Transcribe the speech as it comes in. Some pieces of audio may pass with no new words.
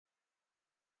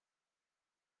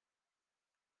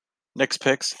Nick's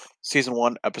Picks, Season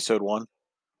 1, Episode 1.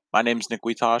 My name is Nick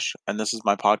Witosh, and this is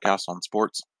my podcast on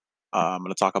sports. I'm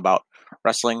going to talk about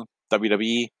wrestling,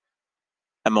 WWE,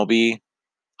 MLB,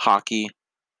 hockey,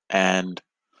 and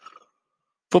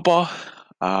football.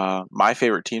 My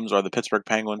favorite teams are the Pittsburgh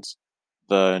Penguins,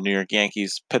 the New York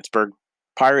Yankees, Pittsburgh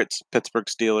Pirates, Pittsburgh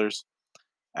Steelers,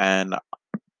 and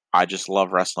I just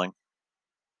love wrestling.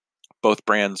 Both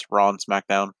brands, Raw and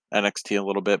SmackDown, NXT a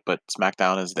little bit, but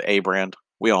SmackDown is the A brand.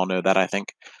 We all know that, I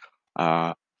think.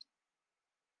 Uh,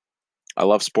 I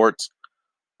love sports.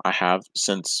 I have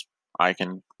since I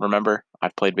can remember.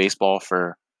 I've played baseball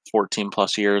for 14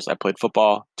 plus years. I played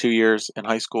football 2 years in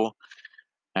high school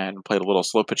and played a little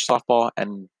slow pitch softball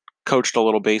and coached a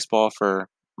little baseball for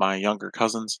my younger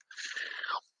cousins.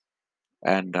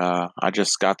 And I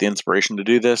just got the inspiration to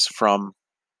do this from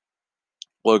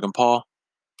Logan Paul,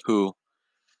 who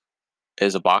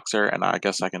is a boxer, and I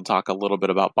guess I can talk a little bit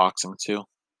about boxing too.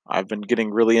 I've been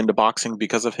getting really into boxing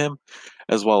because of him,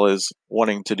 as well as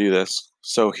wanting to do this.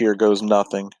 So here goes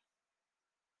nothing.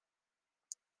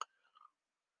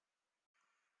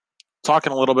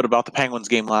 Talking a little bit about the Penguins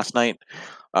game last night.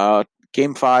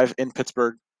 Game 5 in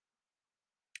Pittsburgh.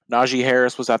 Najee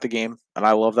Harris was at the game, and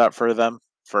I love that for them,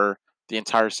 for the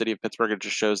entire city of Pittsburgh. It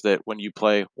just shows that when you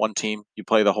play one team, you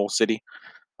play the whole city.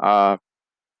 Uh,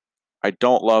 I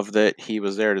don't love that he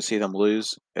was there to see them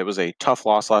lose. It was a tough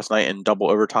loss last night in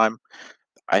double overtime.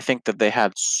 I think that they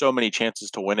had so many chances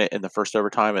to win it in the first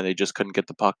overtime, and they just couldn't get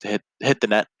the puck to hit the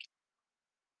net.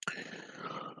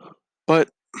 But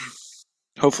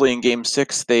hopefully in Game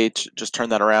 6, they just turn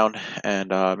that around and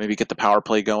maybe get the power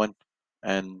play going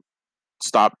and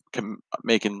stop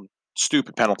making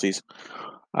stupid penalties.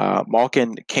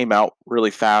 Malkin came out really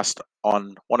fast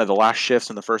on one of the last shifts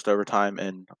in the first overtime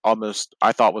and almost,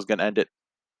 I thought, was going to end it.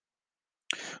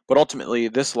 But ultimately,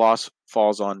 this loss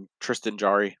falls on Tristan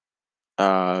Jarry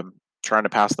trying to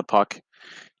pass the puck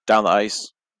down the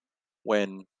ice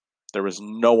when there was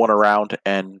no one around,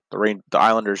 and the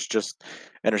Islanders just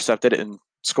intercepted it and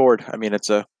scored. I mean, that's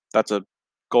a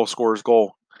goal scorer's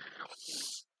goal.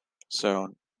 So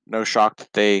no shock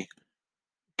that they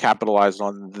capitalized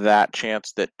on that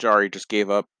chance that Jarry just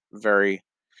gave up. Very,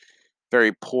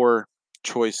 very poor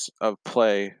choice of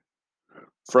play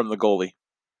from the goalie.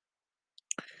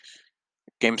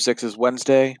 Game 6 is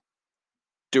Wednesday.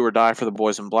 Do or die for the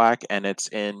boys in black, and it's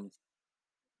in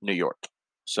New York.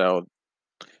 So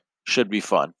should be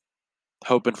fun.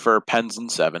 Hoping for Pens in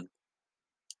 7.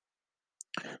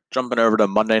 Jumping over to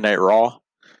Monday Night Raw.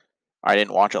 I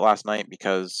didn't watch it last night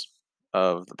because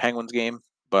of the Penguins game,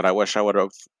 but I wish I would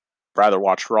have rather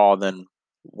watched Raw than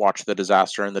watch the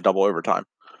disaster in the double overtime.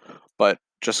 But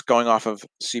just going off of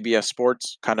CBS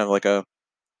Sports, kind of like the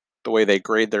way they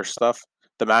grade their stuff,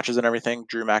 the matches and everything,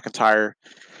 Drew McIntyre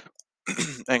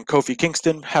and Kofi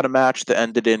Kingston had a match that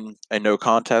ended in a no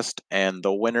contest, and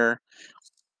the winner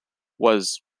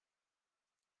was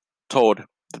told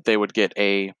that they would get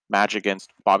a match against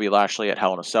Bobby Lashley at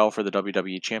Hell in a Cell for the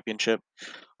WWE Championship.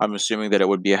 I'm assuming that it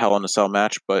would be a Hell in a Cell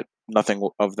match, but nothing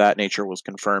of that nature was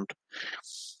confirmed.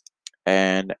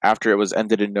 And after it was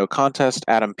ended in no contest,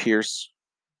 Adam Pearce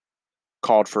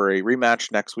called for a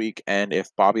rematch next week, and if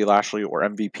Bobby Lashley or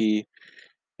MVP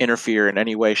interfere in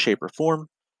any way, shape, or form,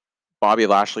 Bobby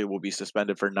Lashley will be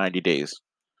suspended for 90 days.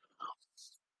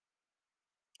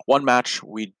 One match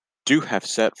we do have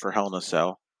set for Hell in a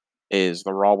Cell is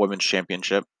the Raw Women's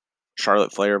Championship,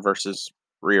 Charlotte Flair versus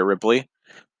Rhea Ripley.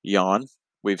 Yawn.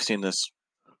 We've seen this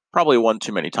probably one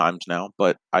too many times now,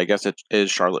 but I guess it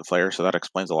is Charlotte Flair, so that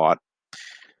explains a lot.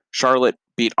 Charlotte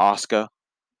beat Asuka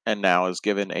and now is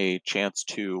given a chance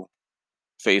to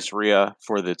face Rhea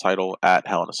for the title at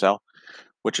Hell in a Cell,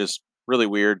 which is really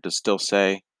weird to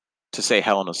say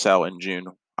Hell in a Cell in June.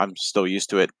 I'm still used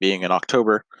to it being in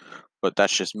October, but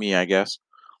that's just me, I guess.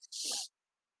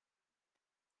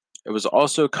 It was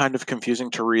also kind of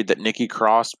confusing to read that Nikki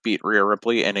Cross beat Rhea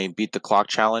Ripley in a Beat the Clock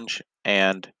challenge,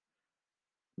 and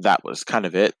that was kind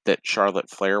of it. That Charlotte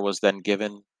Flair was then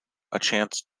given a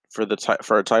chance for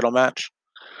for a title match.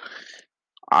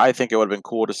 I think it would have been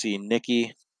cool to see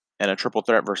Nikki in a triple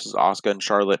threat versus Asuka and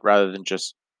Charlotte rather than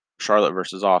just Charlotte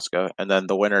versus Asuka, and then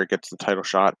the winner gets the title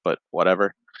shot. But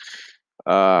whatever.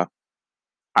 I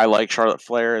like Charlotte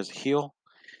Flair as a heel,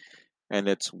 and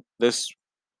it's this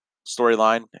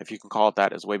storyline, if you can call it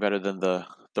that, is way better than the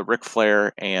Ric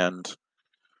Flair and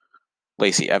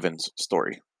Lacey Evans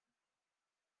story.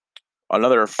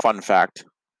 Another fun fact,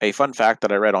 a fun fact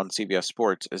that I read on CBS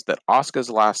Sports is that Asuka's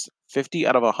last 50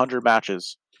 out of 100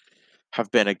 matches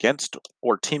have been against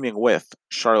or teaming with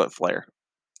Charlotte Flair,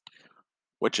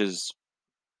 which is,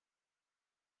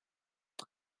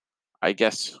 I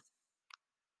guess,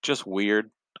 just weird.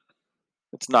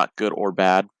 It's not good or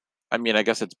bad. I mean, I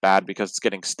guess it's bad because it's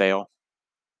getting stale.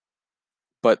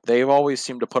 But they've always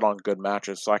seemed to put on good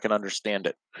matches, so I can understand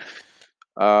it.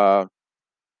 Uh,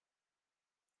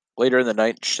 Later in the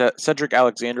night, Cedric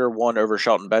Alexander won over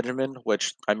Shelton Benjamin,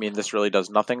 which, I mean, this really does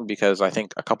nothing because I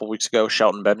think a couple weeks ago,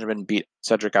 Shelton Benjamin beat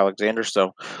Cedric Alexander.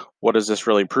 So what is this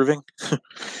really proving?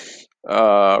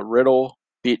 Riddle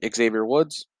beat Xavier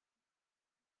Woods.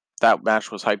 That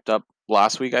match was hyped up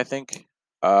last week, I think.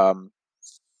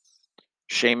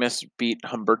 Sheamus beat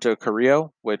Humberto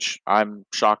Carrillo, which I'm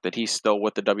shocked that he's still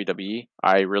with the WWE.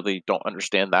 I really don't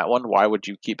understand that one. Why would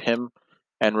you keep him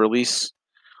and release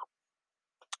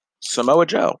Samoa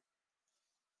Joe?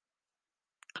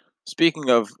 Speaking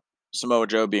of Samoa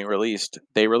Joe being released,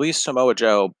 they released Samoa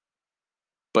Joe,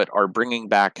 but are bringing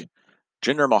back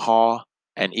Jinder Mahal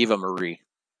and Eva Marie.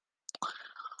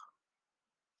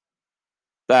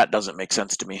 That doesn't make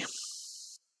sense to me.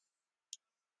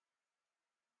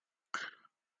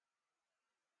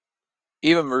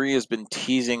 Eva Marie has been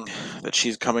teasing that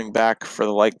she's coming back for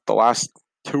the last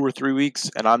 2 or 3 weeks,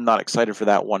 and I'm not excited for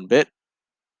that one bit.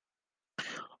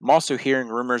 I'm also hearing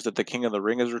rumors that the King of the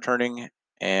Ring is returning,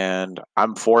 and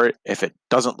I'm for it if it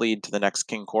doesn't lead to the next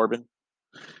King Corbin.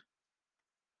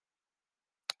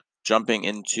 Jumping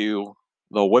into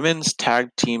the Women's Tag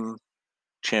Team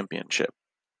Championship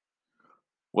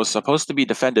was supposed to be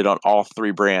defended on all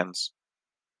 3 brands,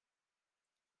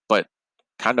 but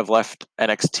kind of left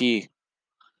NXT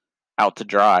out to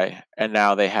dry, and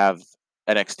now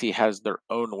NXT has their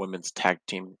own Women's Tag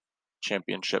Team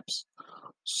Championships.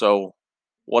 So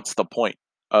what's the point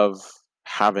of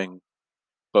having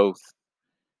both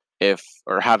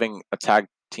having a tag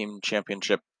team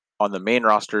championship on the main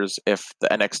rosters if the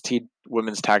NXT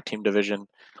women's tag team division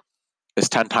is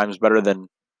 10 times better than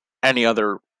any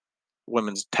other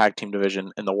women's tag team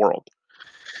division in the world?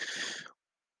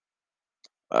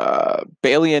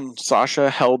 Bayley and Sasha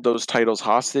held those titles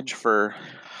hostage for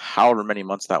however many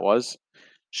months that was.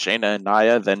 Shayna and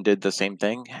Nia then did the same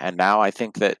thing, and now I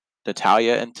think that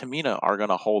Natalya and Tamina are going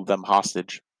to hold them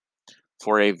hostage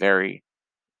for a very,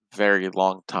 very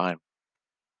long time.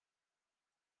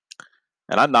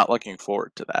 And I'm not looking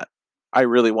forward to that. I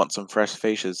really want some fresh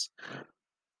faces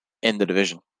in the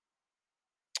division.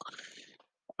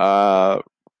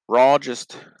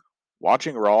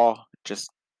 Watching Raw just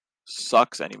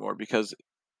sucks anymore because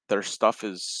their stuff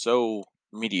is so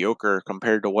mediocre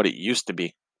compared to what it used to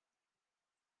be.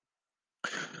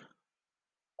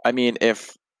 I mean,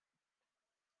 if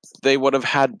they would have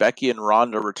had Becky and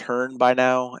Ronda return by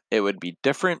now, it would be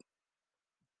different.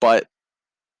 But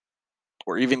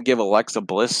or even give Alexa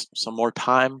Bliss some more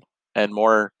time and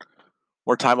more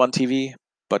time on TV.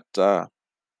 But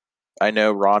I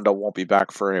know Ronda won't be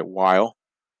back for a while.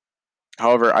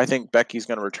 However, I think Becky's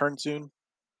going to return soon,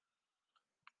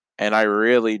 and I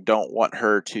really don't want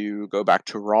her to go back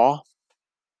to Raw,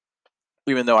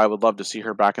 even though I would love to see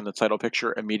her back in the title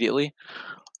picture immediately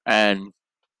and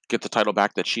get the title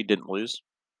back that she didn't lose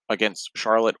against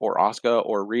Charlotte or Asuka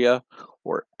or Rhea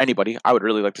or anybody. I would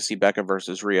really like to see Becca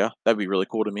versus Rhea. That'd be really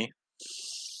cool to me.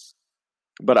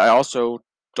 But I also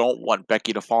don't want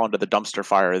Becky to fall into the dumpster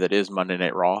fire that is Monday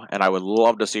Night Raw, and I would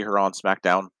love to see her on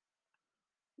SmackDown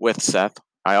with Seth.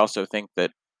 I also think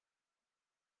that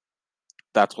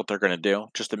that's what they're going to do,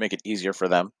 just to make it easier for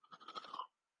them.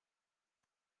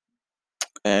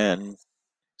 And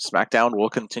SmackDown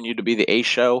will continue to be the A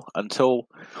show until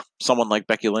someone like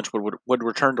Becky Lynch would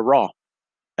return to Raw,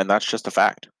 and that's just a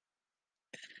fact.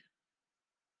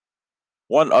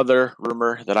 One other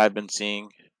rumor that I've been seeing,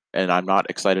 and I'm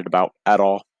not excited about at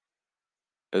all,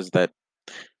 is that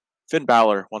Finn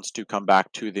Balor wants to come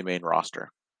back to the main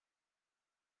roster.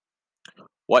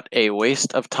 What a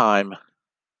waste of time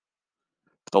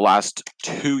the last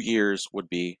 2 years would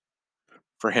be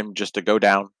for him just to go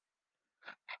down,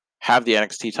 have the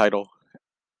NXT title,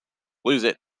 lose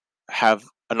it, have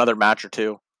another match or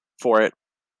two for it,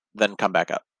 then come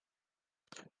back up.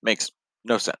 Makes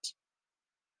no sense.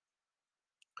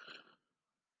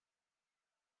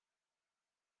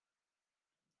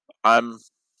 I'm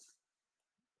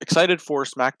excited for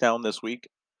SmackDown this week,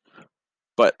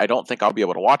 but I don't think I'll be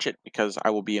able to watch it because I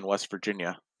will be in West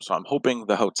Virginia. So I'm hoping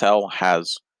the hotel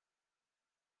has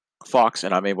Fox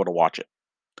and I'm able to watch it.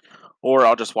 Or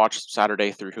I'll just watch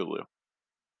Saturday through Hulu.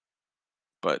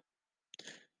 But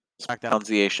SmackDown's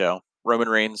the A show. Roman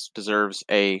Reigns deserves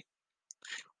a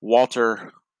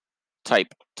Walter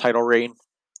type title reign.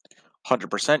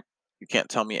 100%. You can't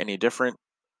tell me any different.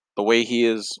 The way he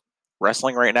is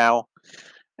wrestling right now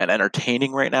and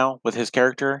entertaining right now with his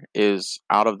character is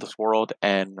out of this world,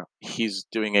 and he's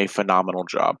doing a phenomenal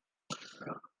job.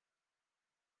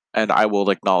 and I will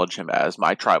acknowledge him as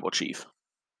my tribal chief.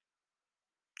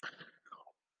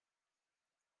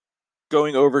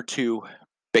 Going over to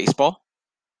baseball,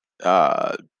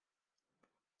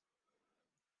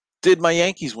 did my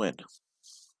Yankees win?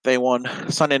 They won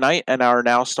Sunday night and are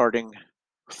now starting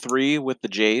 3 with the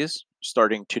Jays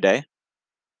starting today.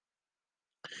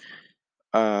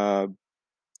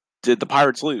 Did the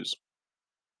Pirates lose?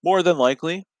 More than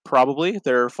likely, probably.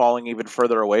 They're falling even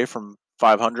further away from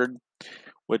 500,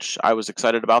 which I was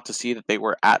excited about to see that they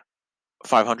were at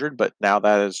 500, but now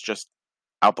that is just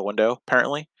out the window,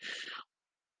 apparently.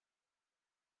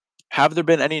 Have there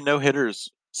been any no-hitters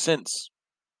since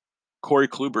Corey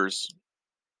Kluber's?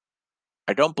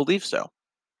 I don't believe so.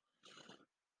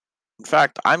 In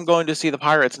fact, I'm going to see the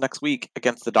Pirates next week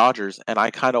against the Dodgers, and I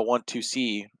kind of want to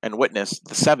see and witness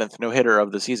the 7th no-hitter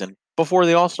of the season before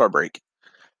the All-Star break.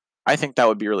 I think that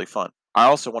would be really fun. I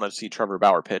also want to see Trevor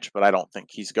Bauer pitch, but I don't think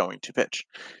he's going to pitch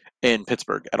in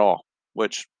Pittsburgh at all,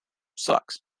 which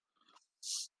sucks.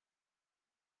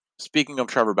 Speaking of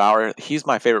Trevor Bauer, he's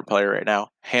my favorite player right now,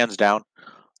 hands down.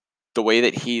 The way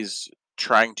that he's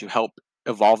trying to help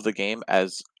evolve the game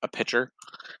as a pitcher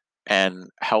and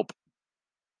help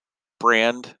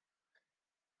brand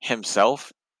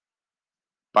himself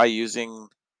by using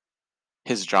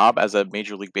his job as a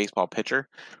Major League Baseball pitcher,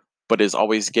 but is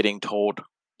always getting told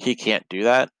he can't do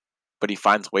that, but he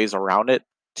finds ways around it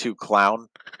to clown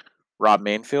Rob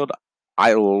Manfield.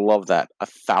 I love that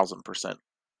 1,000%.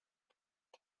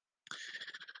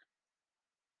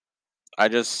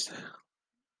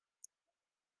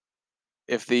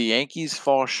 If the Yankees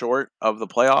fall short of the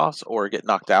playoffs or get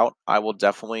knocked out, I will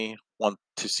definitely want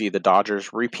to see the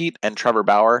Dodgers repeat and Trevor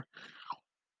Bauer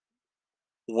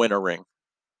win a ring.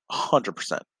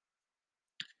 100%.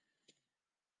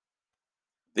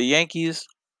 The Yankees,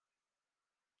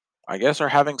 I guess, are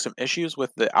having some issues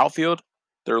with the outfield.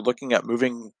 They're looking at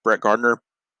moving Brett Gardner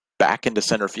back into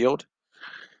center field.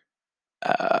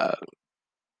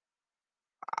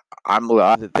 I'm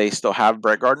glad that they still have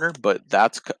Brett Gardner, but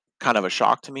that's kind of a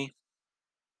shock to me.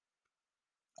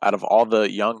 Out of all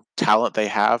the young talent they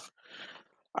have,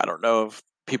 I don't know if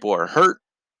people are hurt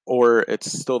or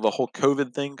it's still the whole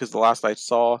COVID thing, because the last I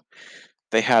saw,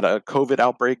 they had a COVID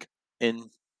outbreak in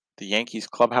the Yankees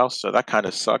clubhouse, so that kind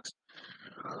of sucks.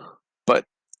 But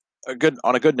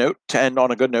on a good note, to end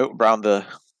on a good note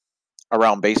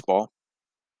around baseball,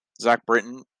 Zach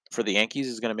Britton for the Yankees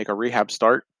is going to make a rehab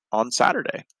start on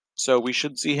Saturday, so we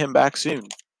should see him back soon.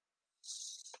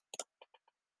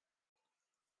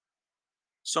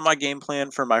 So my game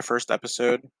plan for my first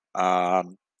episode,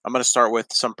 I'm going to start with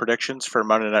some predictions for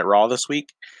Monday Night Raw this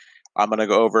week. I'm going to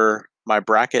go over my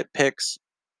bracket picks,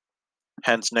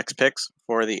 hence Nick's picks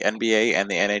for the NBA and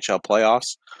the NHL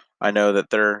playoffs. I know that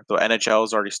the NHL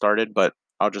has already started, but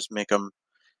I'll just make them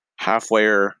halfway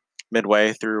or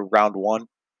midway through round 1.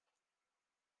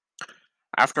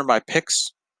 After my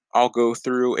picks, I'll go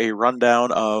through a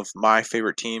rundown of my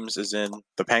favorite teams, as in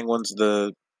the Penguins,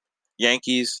 the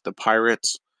Yankees, the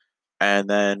Pirates, and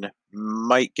then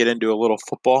might get into a little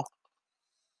football.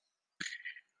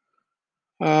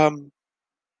 I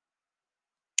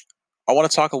want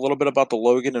to talk a little bit about the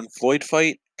Logan and Floyd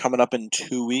fight coming up in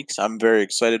 2 weeks. I'm very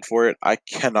excited for it. I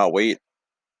cannot wait.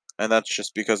 And that's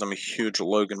just because I'm a huge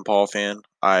Logan Paul fan.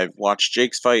 I've watched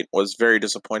Jake's fight, was very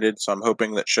disappointed, so I'm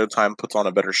hoping that Showtime puts on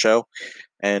a better show.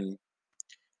 And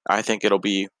I think it'll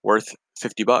be worth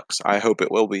 $50. I hope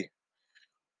it will be.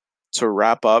 To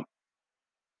wrap up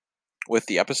with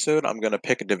the episode, I'm going to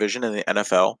pick a division in the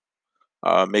NFL,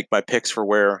 make my picks for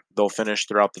where they'll finish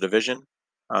throughout the division,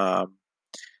 and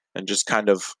just kind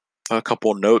of a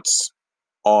couple notes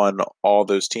on all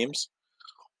those teams.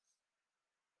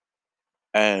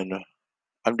 And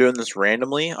I'm doing this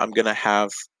randomly. I'm going to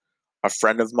have a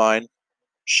friend of mine,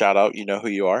 shout out, you know who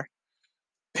you are,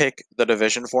 pick the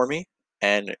division for me.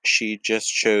 And she just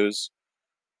chose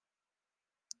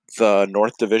the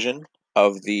North Division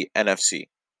of the NFC.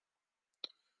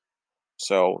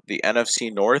 So the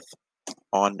NFC North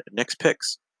on Nick's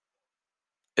Picks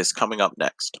is coming up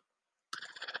next.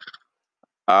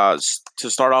 To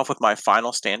start off with my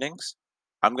final standings,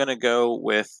 I'm going to go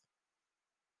with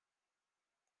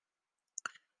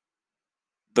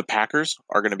the Packers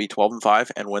are going to be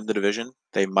 12-5 and win the division.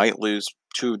 They might lose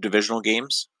 2 divisional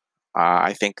games.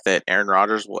 I think that Aaron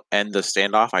Rodgers will end the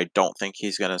standoff. I don't think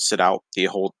he's going to sit out the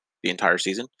entire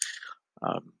season.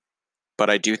 But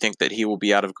I do think that he will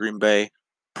be out of Green Bay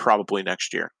probably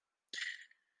next year.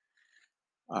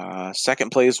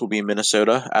 Second place will be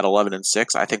Minnesota at 11-6.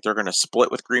 I think they're going to split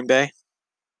with Green Bay.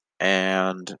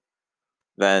 And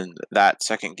then that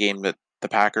second game that the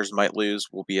Packers might lose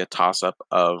will be a toss-up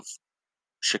of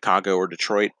Chicago or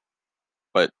Detroit,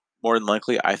 but more than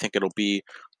likely, I think it'll be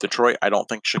Detroit. I don't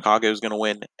think Chicago is going to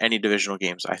win any divisional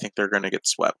games. I think they're going to get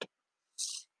swept.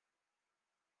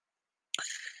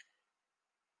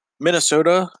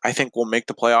 Minnesota, I think, will make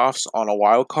the playoffs on a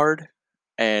wild card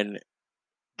and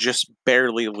just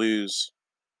barely lose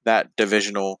that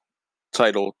divisional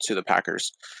title to the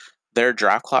Packers. Their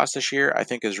draft class this year, I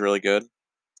think, is really good.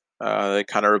 They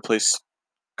kind of replaced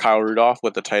Kyle Rudolph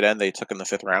with the tight end they took in the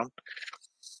 5th round,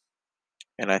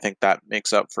 and I think that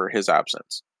makes up for his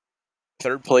absence.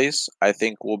 Third place, I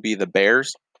think, will be the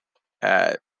Bears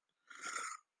at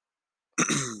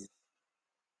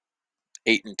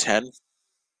 8-10,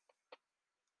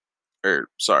 or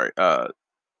sorry,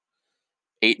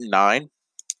 8-9.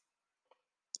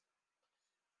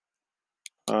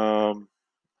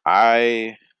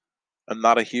 I am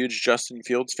not a huge Justin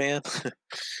Fields fan.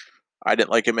 I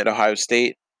didn't like him at Ohio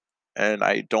State, and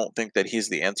I don't think that he's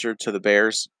the answer to the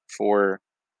Bears for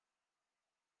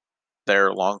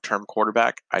their long-term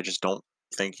quarterback. I just don't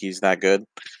think he's that good.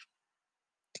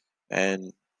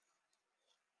 And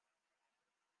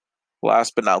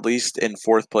last but not least, in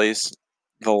 4th place,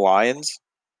 the Lions.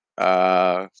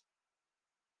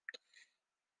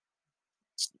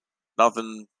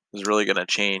 Nothing is really going to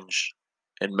change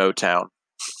in Motown.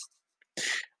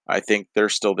 I think they're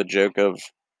still the joke of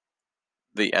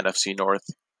the NFC North.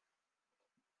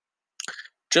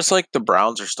 Just like the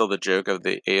Browns are still the joke of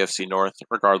the AFC North,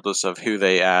 regardless of who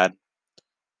they add.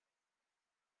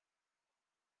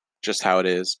 Just how it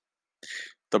is.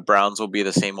 The Browns will be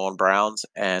the same old Browns,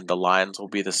 and the Lions will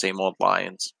be the same old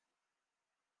Lions.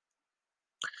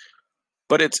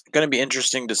 But it's going to be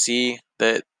interesting to see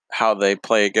that how they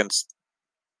play against,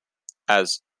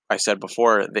 as I said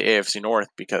before, the AFC North,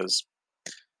 because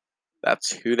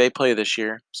that's who they play this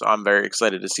year. So I'm very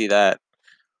excited to see that.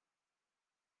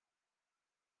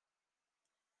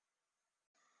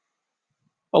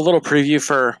 A little preview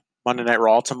for Monday Night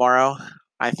Raw tomorrow.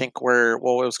 I think it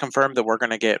was confirmed that we're going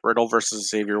to get Riddle versus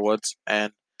Xavier Woods,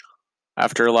 and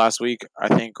after last week, I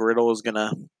think Riddle is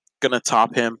gonna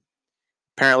top him.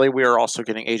 Apparently, we are also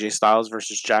getting AJ Styles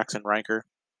versus Jackson Riker.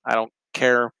 I don't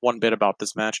care one bit about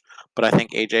this match, but I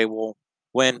think AJ will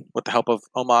win with the help of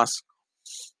Omos.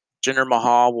 Jinder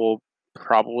Mahal will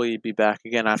probably be back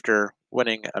again after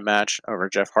winning a match over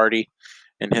Jeff Hardy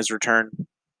in his return.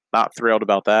 Not thrilled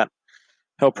about that.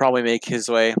 He'll probably make his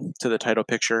way to the title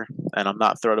picture, and I'm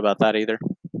not thrilled about that either.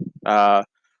 A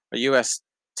U.S.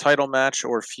 title match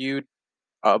or feud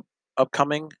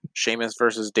upcoming, Sheamus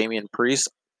versus Damian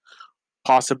Priest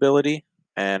possibility,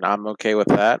 and I'm okay with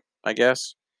that, I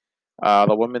guess.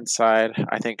 The women's side,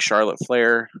 I think Charlotte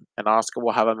Flair and Asuka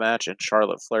will have a match, and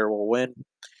Charlotte Flair will win,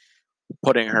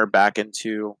 putting her back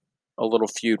into a little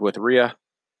feud with Rhea.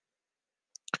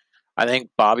 I think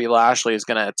Bobby Lashley is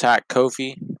going to attack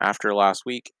Kofi after last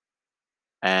week,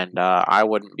 and I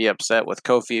wouldn't be upset with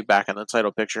Kofi back in the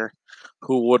title picture.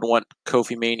 Who would want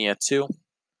Kofi Mania 2?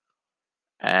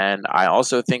 And I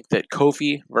also think that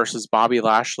Kofi versus Bobby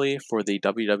Lashley for the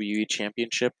WWE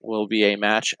Championship will be a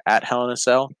match at Hell in a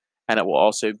Cell, and it will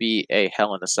also be a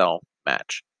Hell in a Cell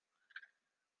match.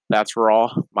 That's for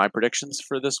all my predictions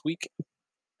for this week,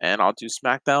 and I'll do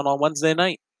SmackDown on Wednesday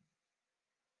night.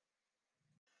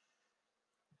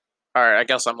 All right, I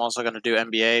guess I'm also going to do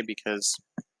NBA because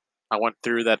I went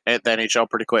through the NHL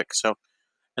pretty quick. So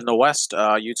in the West,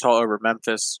 Utah over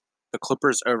Memphis, the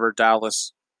Clippers over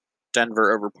Dallas,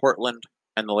 Denver over Portland,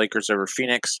 and the Lakers over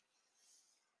Phoenix.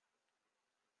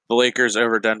 The Lakers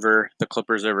over Denver, the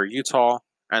Clippers over Utah,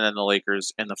 and then the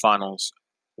Lakers in the finals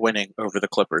winning over the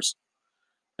Clippers.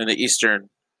 In the Eastern,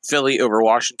 Philly over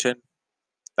Washington.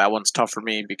 That one's tough for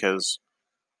me because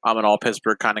I'm an all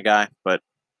Pittsburgh kind of guy, but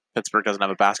Pittsburgh doesn't have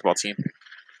a basketball team.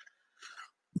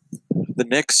 The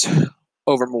Knicks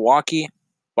over Milwaukee,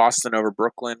 Boston over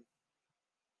Brooklyn,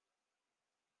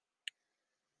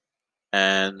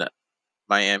 and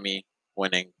Miami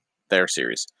winning their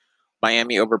series.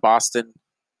 Miami over Boston,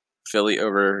 Philly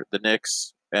over the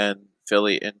Knicks, and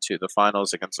Philly into the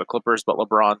finals against the Clippers, but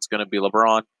LeBron's going to be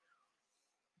LeBron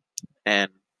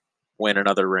and win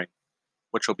another ring,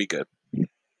 which will be good.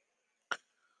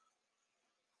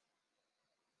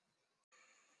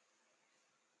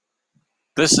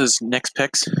 This is Knicks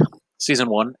Picks, Season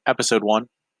 1, Episode 1,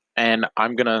 and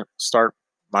I'm going to start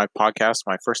my podcast,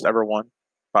 my first ever one,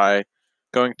 by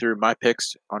going through my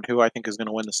picks on who I think is going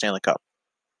to win the Stanley Cup.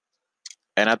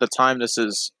 And at the time, this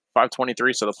is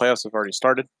 5:23, so the playoffs have already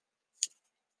started.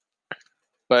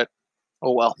 But,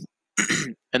 oh well.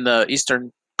 In the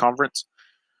Eastern Conference,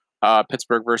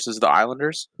 Pittsburgh versus the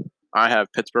Islanders. I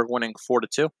have Pittsburgh winning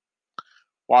 4-2.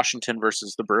 Washington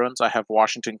versus the Bruins. I have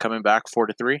Washington coming back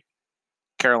 4-3.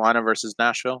 Carolina versus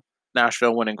Nashville.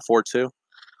 Nashville winning 4-2.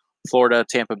 Florida,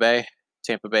 Tampa Bay.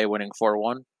 Tampa Bay winning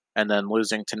 4-1. And then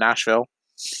losing to Nashville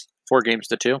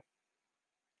 4-2.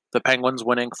 The Penguins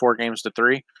winning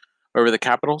 4-3 over the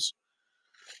Capitals.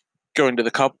 Going to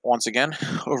the Cup once again.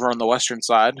 Over on the western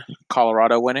side,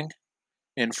 Colorado winning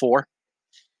in 4.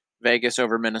 Vegas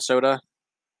over Minnesota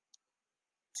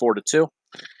 4-2.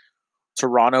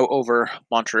 Toronto over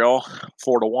Montreal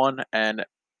 4-1. And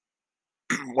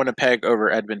Winnipeg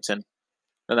over Edmonton.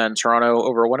 And then Toronto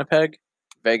over Winnipeg,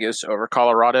 Vegas over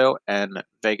Colorado, and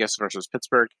Vegas versus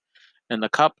Pittsburgh. In the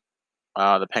Cup,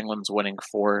 the Penguins winning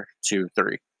 4-3.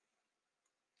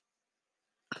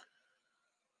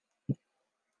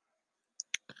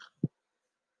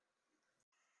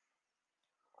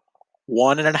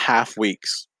 1.5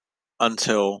 weeks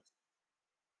until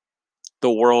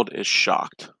the world is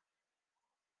shocked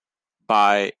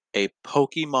by a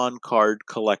Pokemon card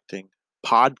collecting,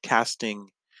 podcasting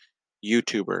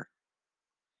YouTuber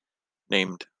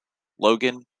named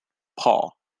Logan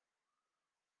Paul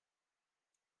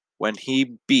when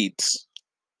he beats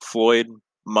Floyd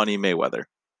Money Mayweather.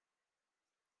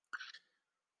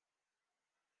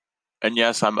 And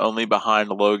yes, I'm only behind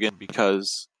Logan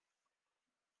because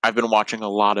I've been watching a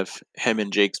lot of him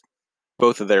and Jake's,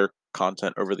 both of their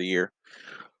content over the year.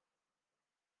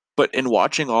 But in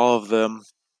watching all of them,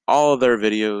 all of their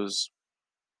videos,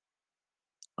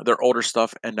 their older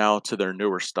stuff, and now to their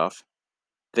newer stuff,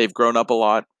 they've grown up a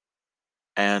lot.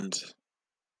 And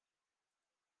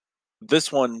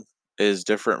this one is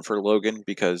different for Logan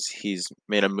because he's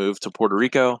made a move to Puerto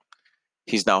Rico.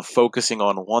 He's now focusing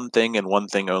on one thing and one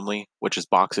thing only, which is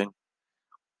boxing.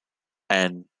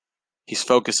 And he's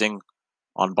focusing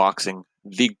on boxing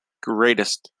the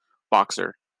greatest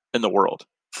boxer in the world,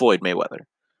 Floyd Mayweather.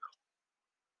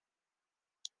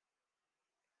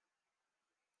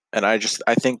 And I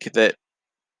think that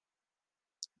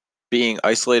being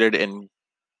isolated in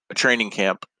a training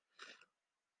camp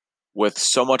with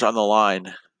so much on the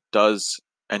line does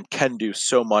and can do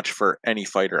so much for any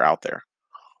fighter out there.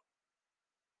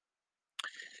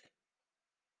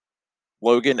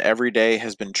 Logan every day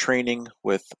has been training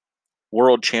with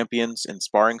world champions in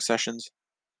sparring sessions,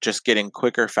 just getting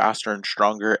quicker, faster, and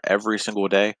stronger every single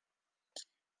day.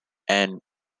 And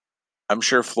I'm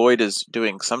sure Floyd is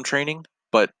doing some training,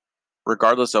 but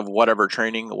regardless of whatever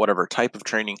training, whatever type of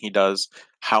training he does,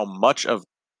 how much of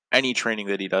any training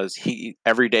that he does,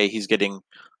 every day he's getting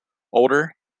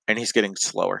older and he's getting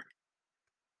slower.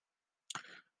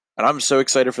 And I'm so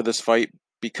excited for this fight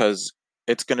because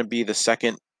it's going to be the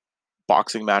second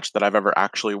boxing match that I've ever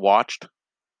actually watched.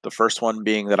 The first one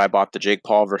being that I bought the Jake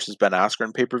Paul versus Ben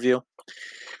Askren pay-per-view,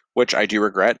 which I do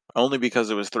regret, only because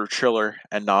it was through Triller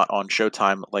and not on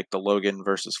Showtime like the Logan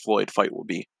versus Floyd fight will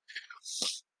be.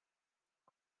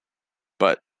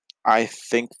 But I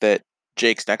think that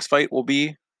Jake's next fight will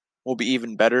be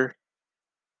even better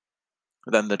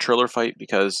than the Triller fight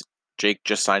because Jake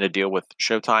just signed a deal with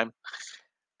Showtime.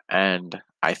 And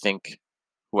I think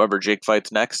whoever Jake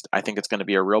fights next, I think it's going to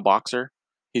be a real boxer.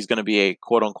 He's going to be a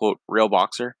quote-unquote real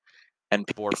boxer. And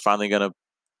people are finally going to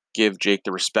give Jake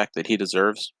the respect that he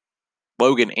deserves.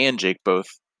 Logan and Jake both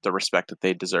the respect that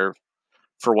they deserve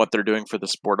for what they're doing for the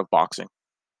sport of boxing.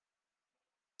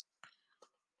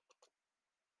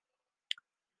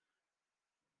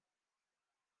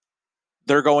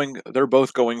 They're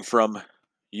both going from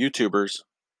YouTubers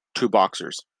to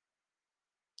boxers.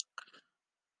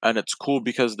 And it's cool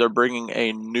because they're bringing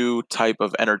a new type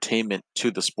of entertainment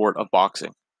to the sport of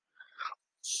boxing.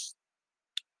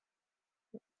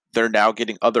 They're now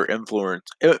getting other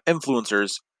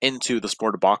influencers into the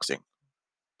sport of boxing.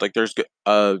 Like there's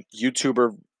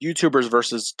YouTubers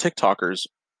versus TikTokers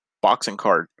boxing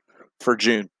card for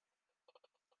June.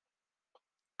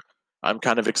 I'm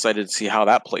kind of excited to see how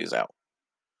that plays out.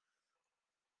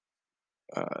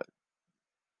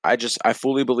 I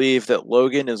fully believe that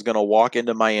Logan is going to walk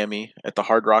into Miami at the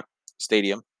Hard Rock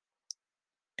Stadium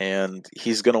and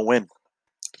he's going to win.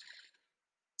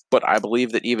 But I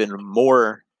believe that even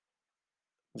more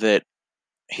that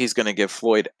he's going to give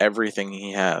Floyd everything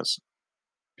he has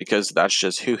because that's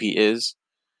just who he is.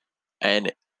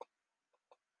 And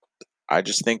I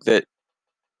just think that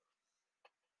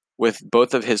with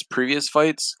both of his previous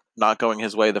fights not going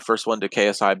his way, the first one to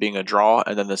KSI being a draw,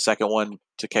 and then the second one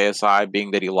to KSI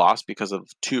being that he lost because of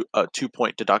a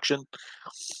 2-point deduction,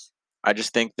 I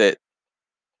just think that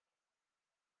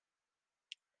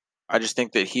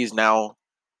he's now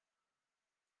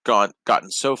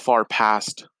gotten so far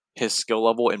past his skill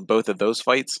level in both of those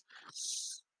fights,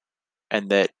 and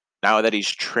that now that he's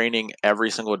training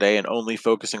every single day and only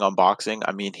focusing on boxing.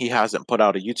 I mean, he hasn't put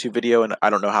out a YouTube video in I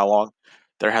don't know how long.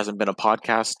 There hasn't been a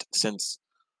podcast since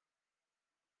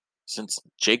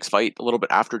Jake's fight, a little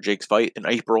bit after Jake's fight in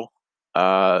April.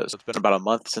 So it's been about a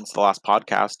month since the last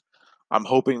podcast. I'm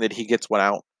hoping that he gets one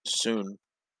out soon,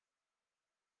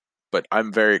 but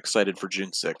I'm very excited for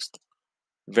June 6th.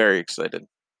 Very excited.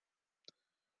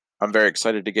 I'm very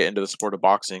excited to get into the sport of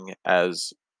boxing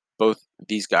as both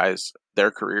these guys,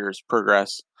 their careers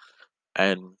progress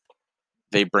and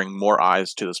they bring more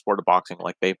eyes to the sport of boxing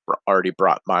like they've already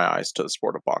brought my eyes to the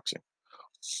sport of boxing.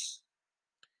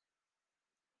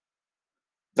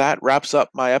 That wraps up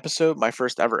my episode, my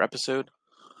first ever episode.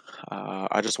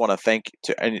 I just want to thank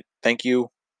you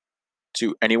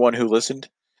to anyone who listened,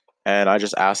 and I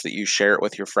just ask that you share it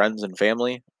with your friends and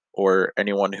family or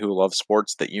anyone who loves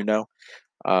sports that you know.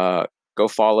 Go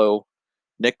follow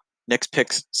Nick's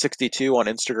Picks 62 on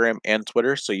Instagram and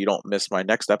Twitter so you don't miss my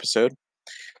next episode.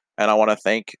 And I want to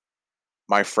thank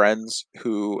my friends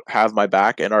who have my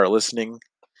back and are listening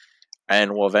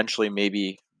and will eventually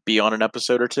maybe be on an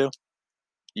episode or two.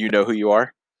 You know who you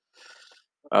are.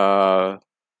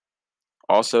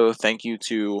 Also, thank you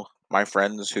to my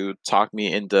friends who talked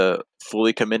me into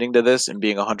fully committing to this and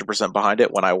being 100% behind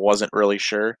it when I wasn't really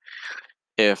sure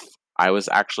if I was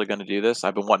actually going to do this.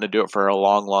 I've been wanting to do it for a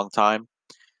long, long time.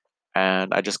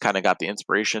 And I just kind of got the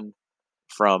inspiration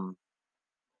from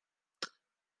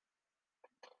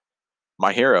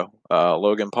my hero,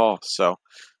 Logan Paul. So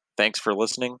thanks for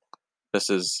listening. This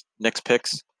is Nick's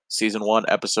Picks, Season 1,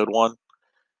 Episode 1.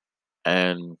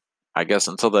 And I guess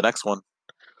until the next one,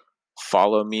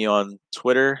 follow me on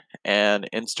Twitter and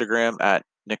Instagram at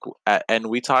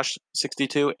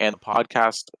nwitosh62 and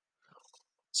podcast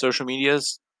social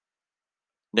medias,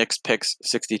 Nick's Picks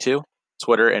 62,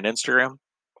 Twitter and Instagram.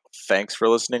 Thanks for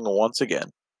listening once again.